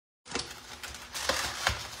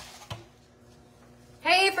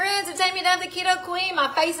Amy Dove, the Keto Queen.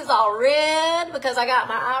 My face is all red because I got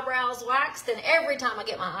my eyebrows waxed, and every time I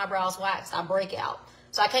get my eyebrows waxed, I break out.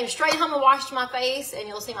 So I came straight home and washed my face, and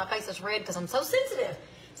you'll see my face is red because I'm so sensitive.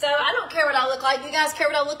 So I don't care what I look like. You guys care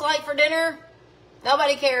what I look like for dinner?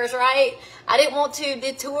 Nobody cares, right? I didn't want to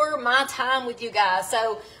detour my time with you guys.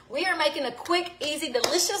 So we are making a quick, easy,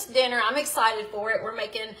 delicious dinner. I'm excited for it. We're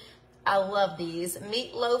making, I love these,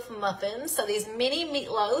 meatloaf muffins. So these mini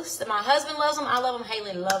meatloafs. My husband loves them. I love them.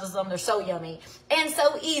 Haley loves them. They're so yummy and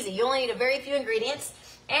so easy. You only need a very few ingredients.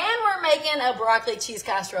 And we're making a broccoli cheese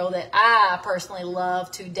casserole that I personally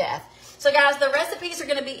love to death. So guys, the recipes are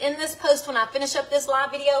going to be in this post when I finish up this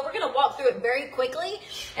live video. We're going to walk through it very quickly,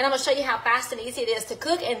 and I'm going to show you how fast and easy it is to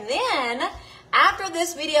cook. And then after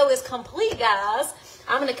this video is complete, guys,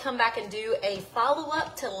 I'm going to come back and do a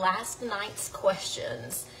follow-up to last night's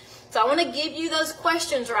questions. So I want to give you those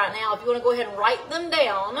questions right now if you want to go ahead and write them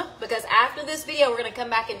down, because after this video, we're going to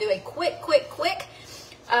come back and do a quick,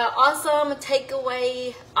 awesome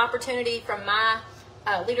takeaway opportunity from my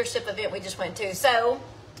leadership event we just went to. So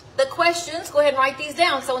the questions, go ahead and write these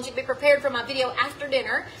down. So I want you to be prepared for my video after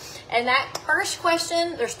dinner. And that first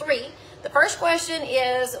question, there's three. The first question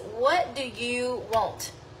is, what do you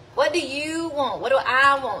want? What do you want? What do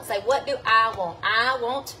I want? Say, what do I want? I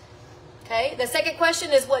want. Okay. The second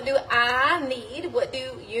question is, what do I need? What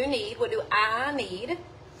do you need? What do I need?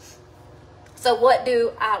 So what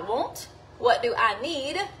do I want? What do I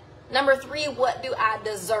need? Number three, what do I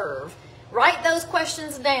deserve? Write those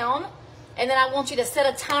questions down. And then I want you to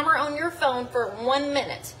set a timer on your phone for 1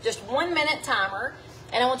 minute, just 1 minute timer.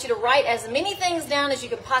 And I want you to write as many things down as you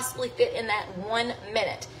can possibly fit in that 1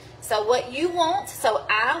 minute. So what you want, so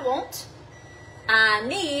I want, I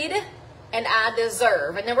need, and I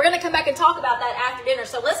deserve. And then we're going to come back and talk about that after dinner.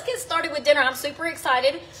 So let's get started with dinner. I'm super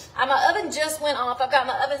excited. My oven just went off. I've got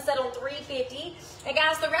my oven set on 350. And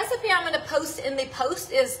guys, the recipe I'm going to post in the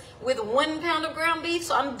post is with 1 pound of ground beef.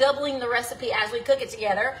 So I'm doubling the recipe as we cook it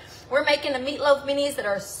together. We're making the meatloaf minis that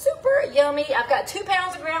are super yummy. I've got 2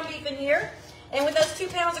 pounds of ground beef in here. And with those 2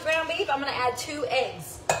 pounds of ground beef, I'm going to add 2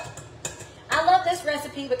 eggs. I love this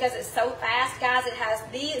recipe because it's so fast, guys. It has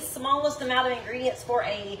the smallest amount of ingredients for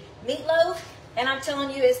a meatloaf. And I'm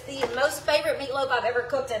telling you, it's the most favorite meatloaf I've ever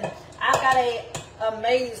cooked. And I've got a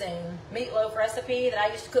amazing meatloaf recipe that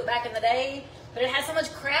I used to cook back in the day. But it has so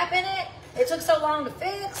much crap in it. It took so long to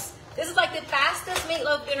fix. This is like the fastest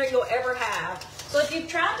meatloaf dinner you'll ever have. So if you've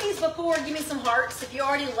tried these before, give me some hearts. If you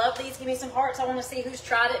already love these, give me some hearts. I want to see who's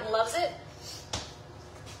tried it and loves it.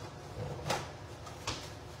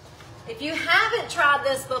 If you haven't tried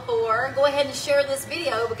this before, go ahead and share this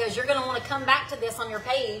video because you're going to want to come back to this on your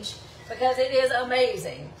page because it is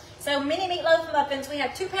amazing. So mini meatloaf muffins, we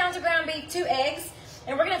have 2 pounds of ground beef, 2 eggs,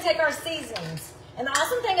 and we're going to take our seasonings. And the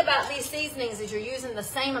awesome thing about these seasonings is you're using the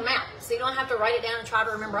same amount. So you don't have to write it down and try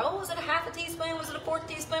to remember, oh, was it a half a teaspoon? Was it a 1/4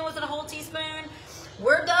 teaspoon? Was it a whole teaspoon?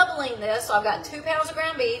 We're doubling this. So I've got 2 pounds of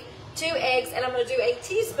ground beef, 2 eggs, and I'm going to do a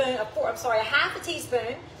teaspoon of a half a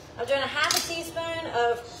teaspoon. I'm doing a half a teaspoon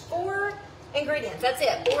of 4 ingredients. That's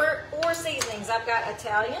it. Four seasonings. I've got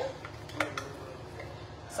Italian.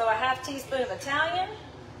 So a half teaspoon of Italian.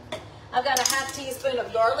 I've got a half teaspoon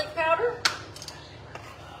of garlic powder.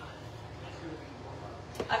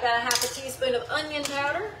 I've got a half a teaspoon of onion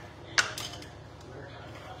powder.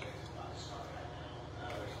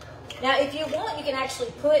 Now, if you want, you can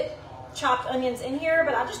actually put chopped onions in here,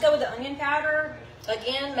 but I'll just go with the onion powder.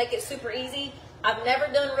 Again, make it super easy. I've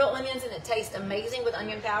never done real onions, and it tastes amazing with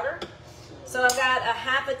onion powder. So I've got a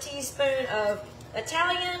half a teaspoon of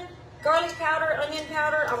Italian, garlic powder, onion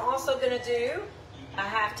powder. I'm also going to do a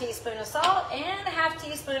half teaspoon of salt and a half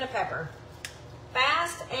teaspoon of pepper.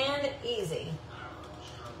 Fast and easy.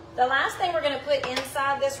 The last thing we're going to put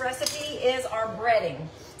inside this recipe is our breading.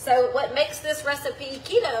 So what makes this recipe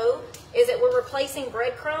keto is that we're replacing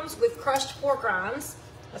breadcrumbs with crushed pork rinds.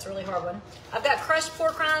 That's a really hard one. I've got crushed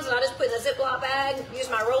pork rinds, and I just put in a Ziploc bag, used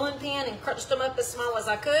my rolling pin, and crunched them up as small as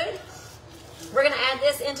I could. We're going to add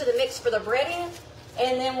this into the mix for the breading,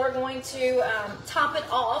 and then we're going to top it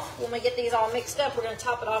off. When we get these all mixed up, we're going to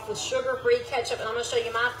top it off with sugar-free ketchup, and I'm going to show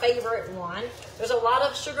you my favorite one. There's a lot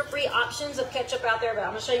of sugar-free options of ketchup out there, but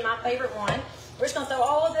I'm going to show you my favorite one. We're just going to throw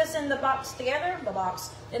all of this in the box together,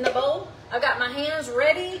 in the bowl. I've got my hands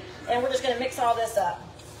ready, and we're just going to mix all this up.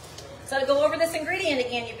 So to go over this ingredient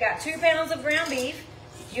again, you've got 2 pounds of ground beef.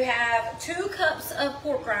 You have 2 cups of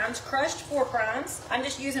pork rinds, crushed pork rinds. I'm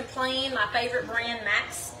just using plain, my favorite brand,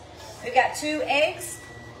 Max. We've got 2 eggs,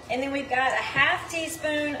 and then we've got a half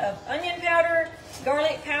teaspoon of onion powder,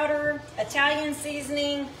 garlic powder, Italian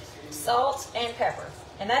seasoning, salt, and pepper.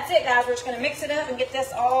 And that's it, guys. We're just going to mix it up and get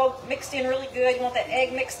this all mixed in really good. You want that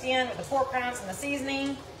egg mixed in with the pork rinds and the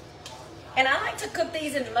seasoning. And I like to cook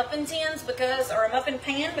these in muffin tins or a muffin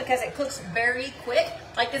pan because it cooks very quick.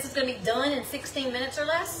 Like this is going to be done in 16 minutes or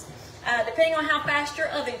less. Depending on how fast your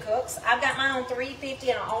oven cooks. I've got mine on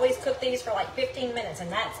 350 and I always cook these for like 15 minutes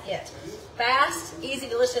and that's it. Fast, easy,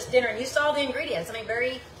 delicious dinner. And you saw the ingredients. I mean,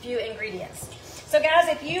 very few ingredients. So guys,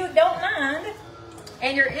 if you don't mind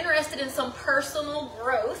and you're interested in some personal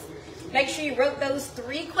growth, make sure you wrote those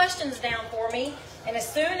 3 questions down for me. And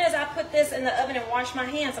as soon as I put this in the oven and wash my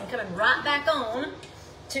hands, I'm coming right back on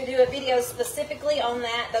to do a video specifically on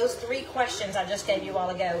those 3 questions I just gave you a while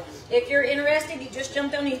ago. If you're interested, you just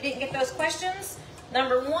jumped on and you didn't get those questions.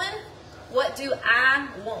 Number 1, what do I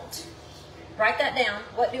want? Write that down.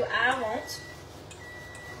 What do I want?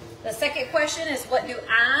 The second question is, what do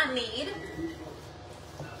I need?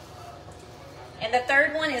 And the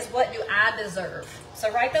third one is, what do I deserve?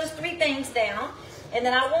 So write those 3 things down. And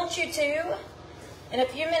then I want you to, in a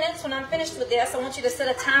few minutes, when I'm finished with this, I want you to set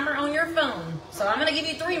a timer on your phone. So I'm going to give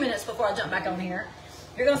you 3 minutes before I jump back on here.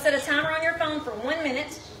 You're going to set a timer on your phone for 1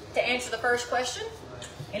 minute to answer the first question.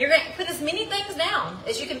 And you're going to put as many things down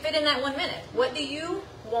as you can fit in that 1 minute. What do you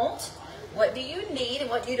want? What do you need? And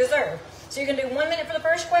what do you deserve? So you're going to do 1 minute for the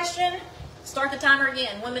first question. Start the timer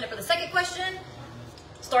again. 1 minute for the second question.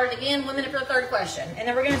 Start it again. 1 minute for the third question. And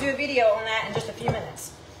then we're going to do a video on that in just a few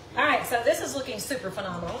minutes. All right, so this is looking super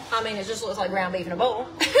phenomenal. I mean, it just looks like ground beef in a bowl.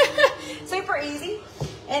 Super easy.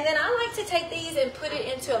 And then I like to take these and put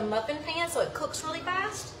it into a muffin pan so it cooks really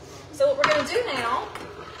fast. So what we're going to do now,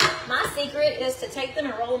 my secret is to take them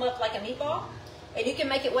and roll them up like a meatball. And you can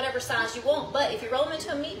make it whatever size you want. But if you roll them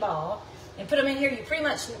into a meatball and put them in here, you pretty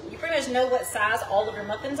much know what size all of your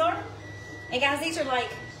muffins are. And guys, these are like,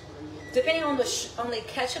 depending on the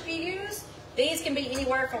ketchup you use, these can be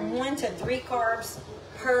anywhere from 1 to 3 carbs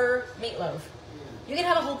per meatloaf. You can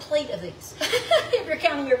have a whole plate of these if you're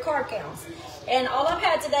counting your carb counts. And all I've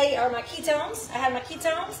had today are my ketones. I had my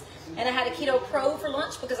ketones and I had a Keto Pro for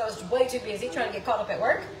lunch because I was way too busy trying to get caught up at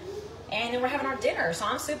work. And then we're having our dinner, so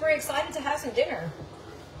I'm super excited to have some dinner.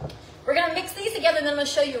 We're going to mix these together and then I'm going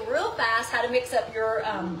to show you real fast how to mix up your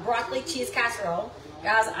broccoli cheese casserole.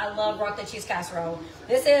 Guys, I love broccoli cheese casserole.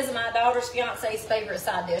 This is my daughter's fiance's favorite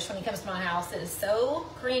side dish when he comes to my house. It is so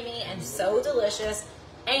creamy and so delicious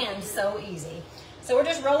and so easy. So we're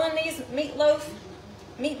just rolling these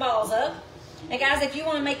meatballs up. And guys, if you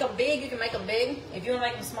want to make them big, you can make them big. If you want to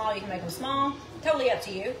make them small, you can make them small. Totally up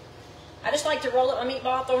to you. I just like to roll up my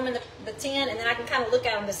meatball, throw them in the tin, and then I can kind of look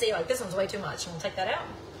at them to see, like, this one's way too much. I'm going to take that out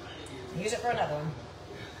and use it for another one.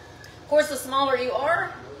 Of course, the smaller you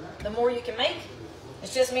are, the more you can make.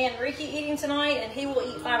 It's just me and Ricky eating tonight, and he will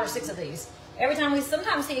eat 5 or 6 of these. Every time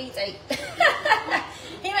sometimes he eats 8.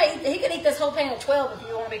 He could eat this whole pan of 12 if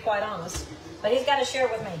you want to be quite honest. But he's got to share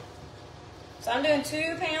with me. So I'm doing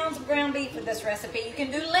 2 pounds of ground beef with this recipe. You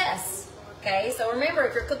can do less. Okay, so remember,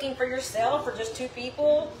 if you're cooking for yourself or just 2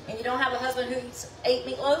 people, and you don't have a husband who eats 8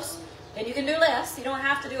 meatloafs, then you can do less. You don't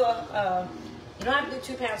have to do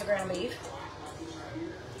 2 pounds of ground beef.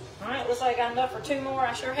 All right, looks like I got enough for 2 more.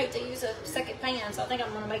 I sure hate to use a second pan, so I think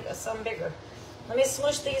I'm going to make some bigger. Let me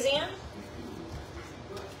smush these in.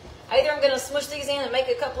 Either I'm going to smush these in and make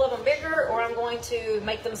a couple of them bigger, or I'm going to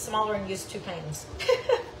make them smaller and use 2 pans.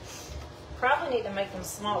 Probably need to make them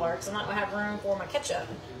smaller because I'm not going to have room for my ketchup.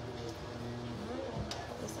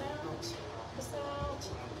 This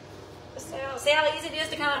out. See how easy it is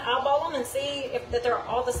to kind of eyeball them and see that they're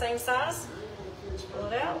all the same size? Just pull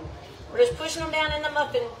it out. We're just pushing them down in the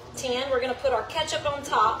muffin tin. We're going to put our ketchup on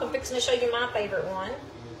top. I'm fixing to show you my favorite one.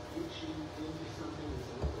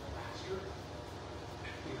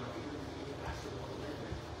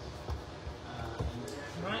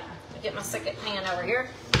 All right, I'll get my second pan over here.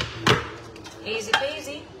 Easy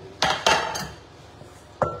peasy.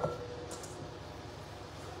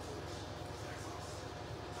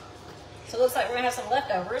 So it looks like we're going to have some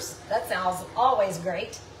leftovers. That sounds always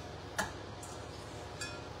great.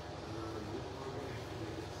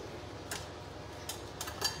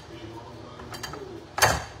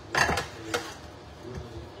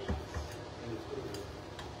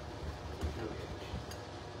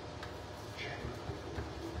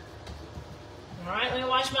 Alright, let me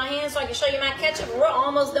wash my hands so I can show you my ketchup. We're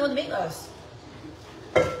almost done with the meatloafs.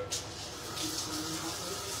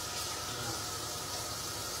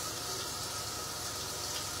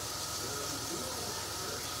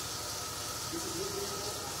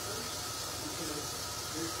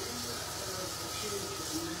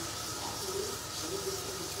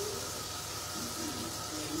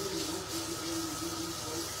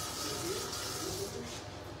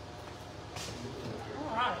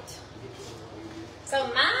 So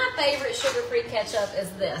my favorite sugar-free ketchup is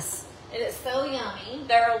this. It is so yummy.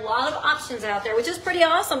 There are a lot of options out there, which is pretty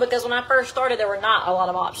awesome because when I first started, there were not a lot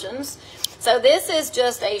of options. So this is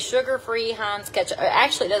just a sugar-free Heinz ketchup.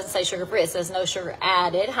 Actually, it doesn't say sugar-free. It says no sugar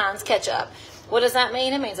added Heinz ketchup. What does that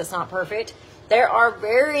mean? It means it's not perfect. There are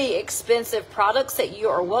very expensive products that you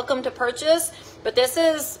are welcome to purchase, but this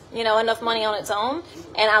is, you know, enough money on its own.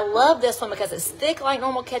 And I love this one because it's thick like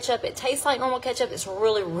normal ketchup. It tastes like normal ketchup. It's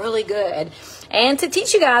really, really good. And to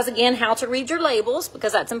teach you guys, again, how to read your labels,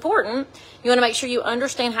 because that's important, you want to make sure you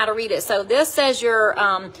understand how to read it. So this says your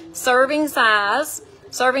serving size.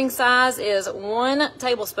 Serving size is 1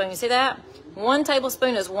 tablespoon. You see that? 1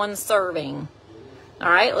 tablespoon is 1 serving. All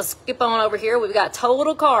right, let's skip on over here. We've got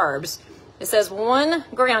total carbs. It says 1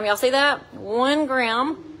 gram. Y'all see that? 1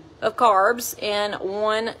 gram of carbs in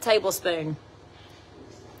 1 tablespoon.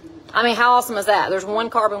 I mean, how awesome is that? There's 1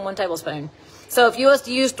 carb in 1 tablespoon. So if you was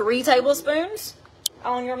to use 3 tablespoons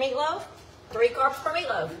on your meatloaf, 3 carbs per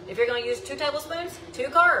meatloaf. If you're going to use 2 tablespoons, 2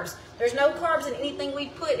 carbs. There's no carbs in anything we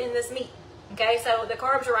put in this meat. Okay, so the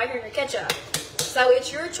carbs are right here in your ketchup. So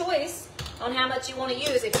it's your choice on how much you want to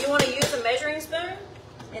use. If you want to use a measuring spoon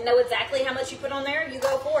and know exactly how much you put on there, you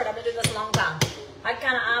go for it. I've been doing this a long time. I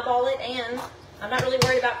kind of eyeball it, and I'm not really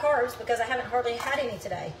worried about carbs because I haven't hardly had any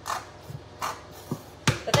today.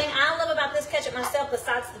 The thing I love about this ketchup myself,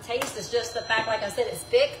 besides the taste, is just the fact, like I said, it's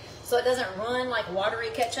thick, so it doesn't run like watery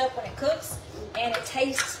ketchup when it cooks, and it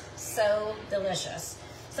tastes so delicious.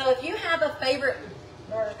 So if you have a favorite,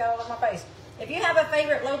 Lord, it's got all over my face. If you have a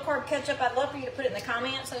favorite low-carb ketchup, I'd love for you to put it in the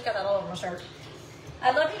comments. I've got that all over my shirt.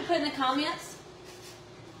 I'd love for you to put in the comments.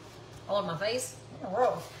 All over my face? What in the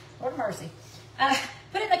world? Lord mercy.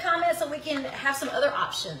 Put it in the comments so we can have some other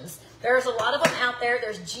options. There's a lot of them out there.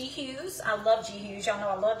 There's G. Hughes. I love G. Hughes. Y'all know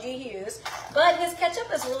I love G. Hughes. But his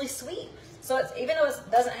ketchup is really sweet. So it's, even though it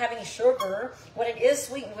doesn't have any sugar, what it is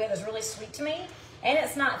sweetened with is really sweet to me. And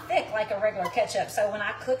it's not thick like a regular ketchup. So when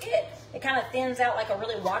I cook it, it kind of thins out like a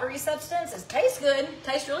really watery substance. It tastes good. It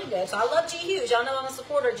tastes really good. So I love G. Hughes. Y'all know I'm a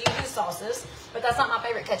supporter of G. Hughes sauces. But that's not my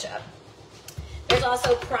favorite ketchup. There's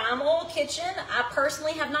also Primal Kitchen. I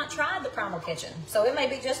personally have not tried the Primal Kitchen, so it may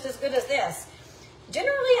be just as good as this.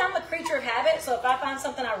 Generally, I'm a creature of habit, so if I find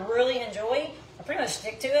something I really enjoy, I pretty much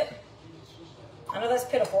stick to it. I know that's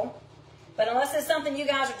pitiful, but unless it's something you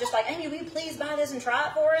guys are just like, Amy, will you please buy this and try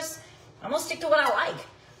it for us? I'm going to stick to what I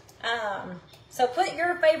like. So put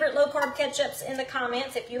your favorite low-carb ketchups in the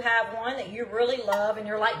comments if you have one that you really love and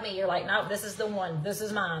you're like me. You're like, no, this is the one. This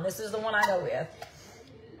is mine. This is the one I go with.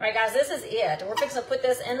 All right, guys, this is it. We're fixing to put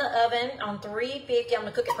this in the oven on 350. I'm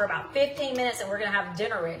going to cook it for about 15 minutes, and we're going to have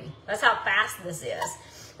dinner ready. That's how fast this is.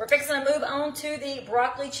 We're fixing to move on to the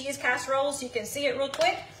broccoli cheese casserole so you can see it real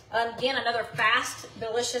quick. Again, another fast,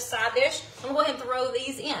 delicious side dish. I'm going to go ahead and throw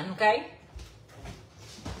these in, okay?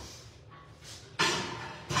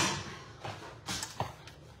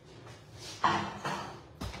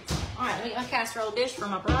 All right, let me get my casserole dish for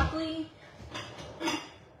my broccoli.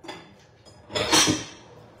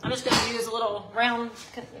 I'm just going to use a little round,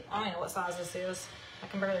 I don't know what size this is. I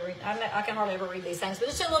can barely read, I can hardly ever read these things, but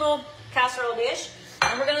just a little casserole dish.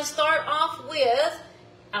 And we're going to start off with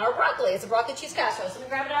our broccoli. It's a broccoli cheese casserole. So let me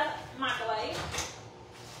grab it out of the microwave.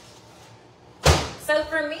 So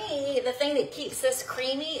for me, the thing that keeps this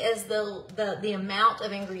creamy is the amount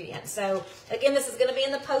of ingredients. So again, this is going to be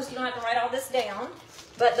in the post. You don't have to write all this down.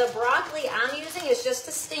 But the broccoli I'm using is just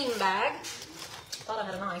a steam bag. Thought I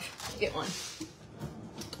had a knife. Let me get one.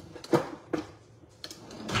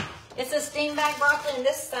 It's a steam bag broccoli, and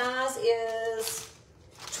this size is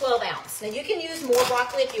 12 ounce. Now, you can use more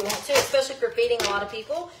broccoli if you want to, especially if you're feeding a lot of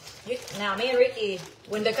people. Now, me and Ricky,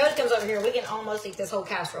 when Dakota comes over here, we can almost eat this whole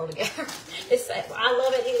casserole together. I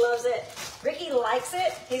love it. He loves it. Ricky likes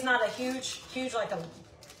it. He's not a huge, like a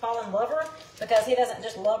fallen lover because he doesn't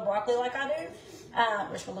just love broccoli like I do.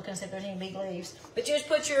 We're just looking to see if there's any big leaves. But you just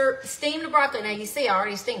put your steamed broccoli. Now, you see I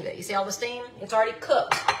already steamed it. You see all the steam? It's already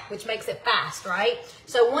cooked, which makes it fast, right?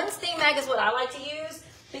 So one steam bag is what I like to use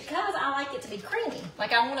because I like it to be creamy.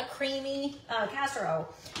 Like I want a creamy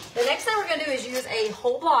casserole. The next thing we're going to do is use a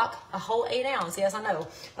whole block, a whole 8 ounce. Yes, I know.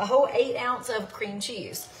 A whole 8 ounce of cream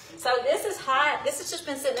cheese. So this is hot. This has just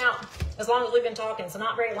been sitting out as long as we've been talking, so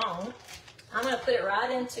not very long. I'm going to put it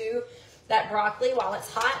right into that broccoli while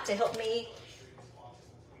it's hot to help me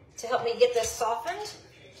get this softened.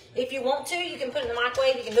 If you want to, you can put it in the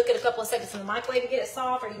microwave. You can cook it a couple of seconds in the microwave to get it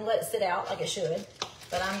soft, or you can let it sit out like it should.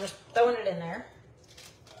 But I'm just throwing it in there.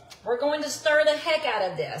 We're going to stir the heck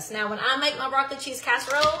out of this. Now, when I make my broccoli cheese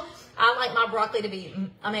casserole, I like my broccoli to be,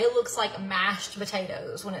 I mean, it looks like mashed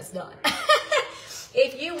potatoes when it's done.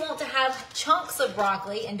 If you want to have chunks of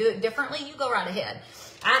broccoli and do it differently, you go right ahead.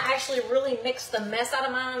 I actually really mix the mess out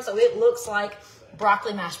of mine so it looks like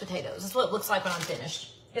broccoli mashed potatoes. That's what it looks like when I'm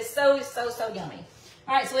finished. It's so yummy.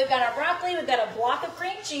 All right, so we've got our broccoli. We've got a block of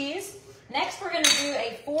cream cheese. Next, we're going to do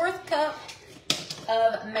a 4th cup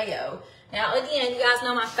of mayo. Now, again, you guys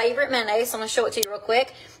know my favorite mayonnaise, so I'm going to show it to you real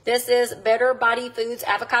quick. This is Better Body Foods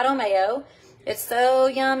Avocado Mayo. It's so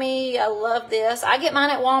yummy. I love this. I get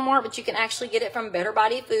mine at Walmart, but you can actually get it from Better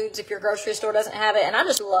Body Foods if your grocery store doesn't have it, and I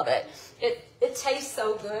just love it. It tastes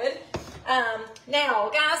so good. Now,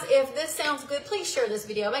 guys, if this sounds good, please share this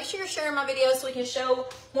video. Make sure you're sharing my video so we can show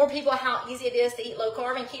more people how easy it is to eat low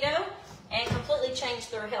carb and keto and completely change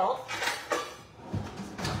their health.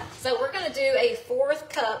 So we're going to do a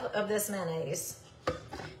 4th cup of this mayonnaise.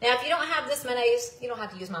 Now, if you don't have this mayonnaise, you don't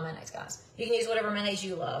have to use my mayonnaise, guys. You can use whatever mayonnaise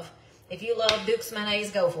you love. If you love Duke's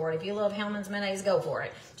mayonnaise, go for it. If you love Hellman's mayonnaise, go for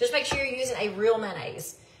it. Just make sure you're using a real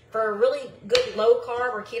mayonnaise. For a really good low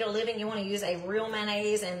carb or keto living, you want to use a real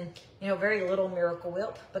mayonnaise and, you know, very little Miracle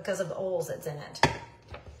Whip because of the oils that's in it.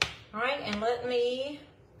 All right, and let me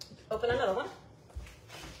open another one.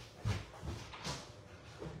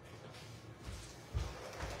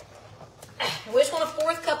 We just want a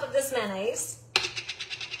 4th cup of this mayonnaise.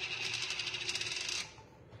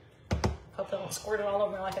 Hope they don't squirt it all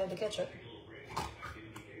over me like I did the ketchup.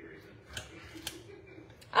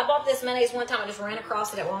 I bought this mayonnaise one time. I just ran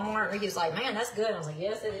across it at Walmart. And Ricky was like, man, that's good. I was like,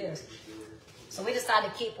 yes, it is. So we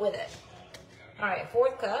decided to keep with it. All right,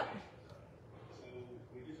 4th cup.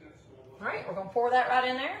 All right, we're going to pour that right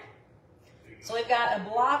in there. So we've got a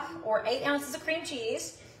block or 8 ounces of cream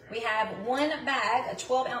cheese. We have 1 bag, a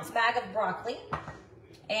 12-ounce bag of broccoli.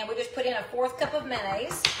 And we just put in a 4th cup of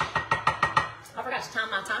mayonnaise. I forgot to time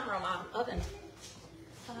my timer on my oven.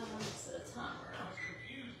 Set a timer.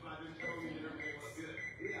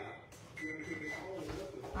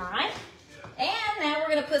 All right. And now we're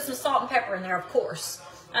going to put some salt and pepper in there, of course.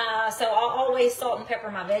 So I'll always salt and pepper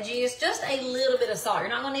my veggies. Just a little bit of salt. You're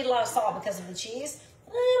not going to need a lot of salt because of the cheese. A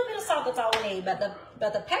little bit of salt, that's all we need. But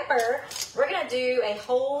the pepper, we're going to do a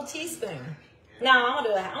whole teaspoon. No, I'm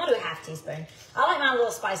going to do a half teaspoon. I like mine a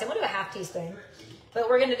little spicy. I'm going to do a half teaspoon. But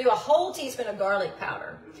we're going to do a whole teaspoon of garlic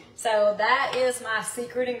powder. So that is my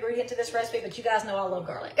secret ingredient to this recipe, but you guys know I love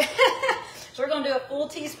garlic. So we're going to do a full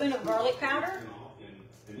teaspoon of garlic powder.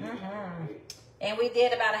 And we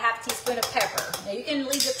did about a half teaspoon of pepper. Now you can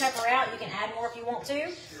leave the pepper out. You can add more if you want to.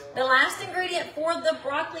 The last ingredient for the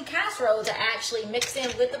broccoli casserole to actually mix in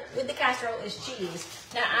with the casserole is cheese.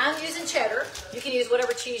 Now I'm using cheddar. You can use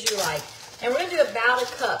whatever cheese you like. And we're going to do about a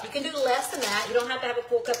cup. You can do less than that. You don't have to have a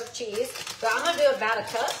full cup of cheese. But I'm going to do about a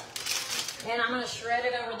cup. And I'm going to shred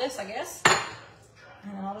it over this, I guess.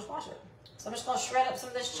 And then I'll just wash it. So I'm just going to shred up some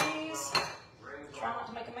of this cheese. Try not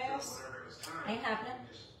to make a mess. Ain't happening.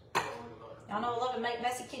 Y'all know I love to make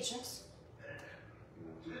messy kitchens.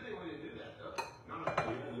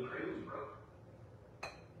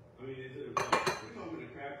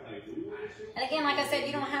 And again, like I said,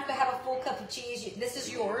 you don't have to have a full cup of cheese. This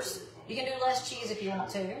is yours. You can do less cheese if you want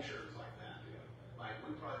to.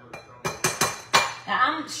 Now,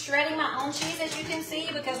 I'm shredding my own cheese, as you can see,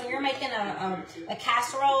 because when you're making a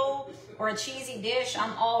casserole or a cheesy dish,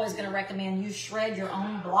 I'm always going to recommend you shred your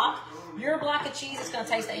own block. Your block of cheese is going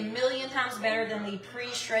to taste 1,000,000 times better than the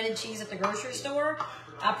pre-shredded cheese at the grocery store.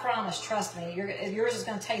 I promise, trust me, yours is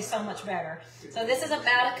going to taste so much better. So this is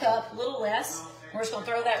about a cup, a little less. We're just going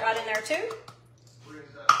to throw that right in there too.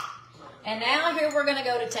 And now here we're going to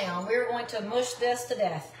go to town. We're going to mush this to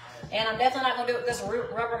death. And I'm definitely not going to do it with this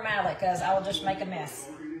rubber mallet because I will just make a mess.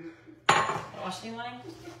 Wash anyway.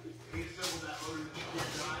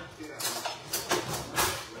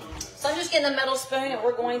 So I'm just getting a metal spoon and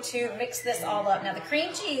we're going to mix this all up. Now the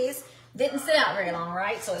cream cheese didn't sit out very long,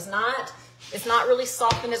 right? So it's not really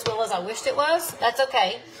softened as well as I wished it was. That's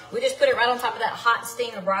okay. We just put it right on top of that hot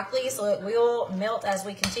steam of broccoli so it will melt as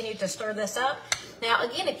we continue to stir this up. Now,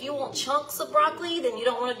 again, if you want chunks of broccoli, then you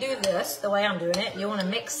don't want to do this the way I'm doing it. You want to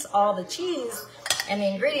mix all the cheese and the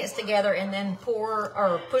ingredients together and then put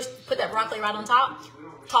that broccoli right on top.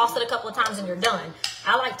 Toss it a couple of times and you're done.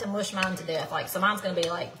 I like to mush mine to death. So mine's going to be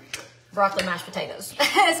like broccoli mashed potatoes.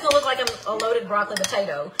 It's going to look like a loaded broccoli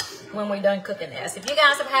potato when we're done cooking this. If you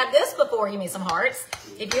guys have had this before, give me some hearts.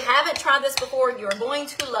 If you haven't tried this before, you're going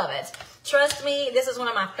to love it. Trust me, this is one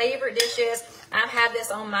of my favorite dishes. I've had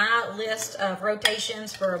this on my list of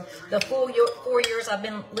rotations for the full 4 years I've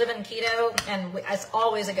been living keto, and it's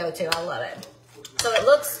always a go-to. I love it. So it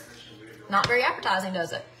looks not very appetizing,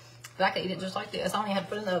 does it? But I could eat it just like this. I only had to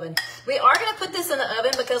put it in the oven. We are going to put this in the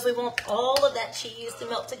oven because we want all of that cheese to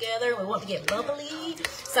melt together. We want to get bubbly.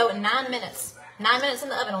 So 9 minutes. 9 minutes in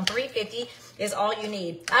the oven on 350 is all you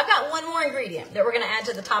need. I've got one more ingredient that we're going to add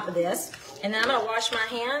to the top of this. And then I'm going to wash my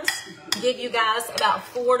hands, give you guys about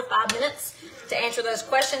 4 to 5 minutes to answer those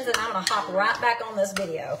questions. And I'm going to hop right back on this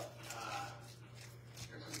video.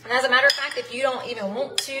 And as a matter of fact, if you don't even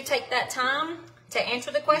want to take that time to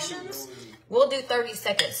answer the questions, we'll do 30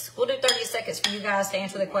 seconds. We'll do 30 seconds for you guys to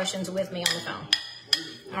answer the questions with me on the phone.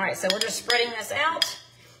 All right, so we're just spreading this out.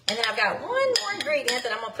 And then I've got one more ingredient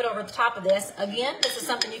that I'm going to put over the top of this. Again, this is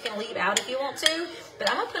something you can leave out if you want to, but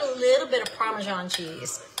I'm going to put a little bit of Parmesan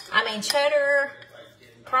cheese. I mean cheddar,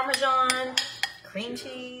 Parmesan, cream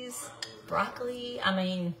cheese, broccoli. I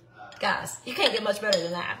mean, guys, you can't get much better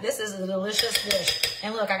than that. This is a delicious dish.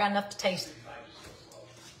 And look, I got enough to taste.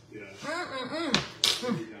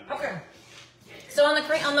 Okay. So on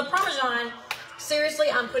the Parmesan,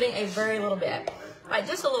 seriously, I'm putting a very little bit. Like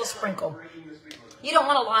just a little sprinkle. You don't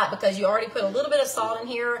want a lot because you already put a little bit of salt in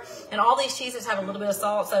here, and all these cheeses have a little bit of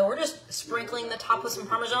salt, so we're just sprinkling the top with some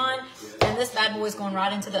Parmesan, and this bad boy is going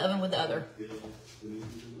right into the oven with the other. If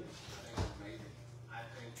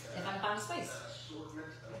I can find a space.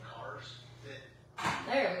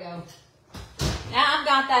 There we go. Now I've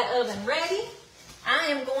got that oven ready. I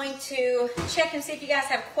am going to check and see if you guys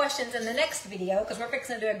have questions in the next video, because we're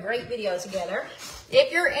fixing to do a great video together.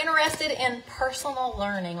 If you're interested in personal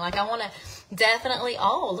learning, like I want to definitely,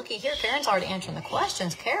 oh, looky here, Karen's already answering the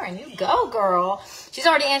questions. Karen, you go, girl. She's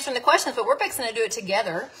already answering the questions, but we're fixing to do it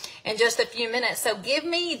together in just a few minutes. So give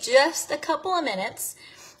me just a couple of minutes.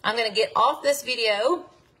 I'm going to get off this video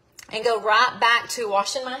and go right back to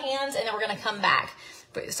washing my hands, and then we're going to come back.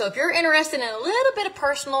 So if you're interested in a little bit of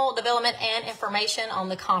personal development and information on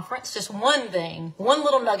the conference, just one thing, one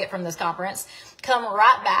little nugget from this conference, come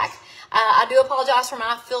right back. I do apologize for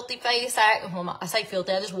my filthy face. I say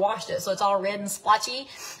filthy, I just washed it, so it's all red and splotchy.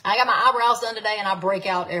 I got my eyebrows done today, and I break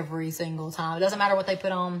out every single time. It doesn't matter what they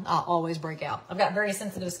put on, I'll always break out. I've got very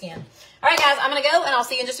sensitive skin. All right, guys, I'm going to go, and I'll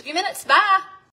see you in just a few minutes. Bye.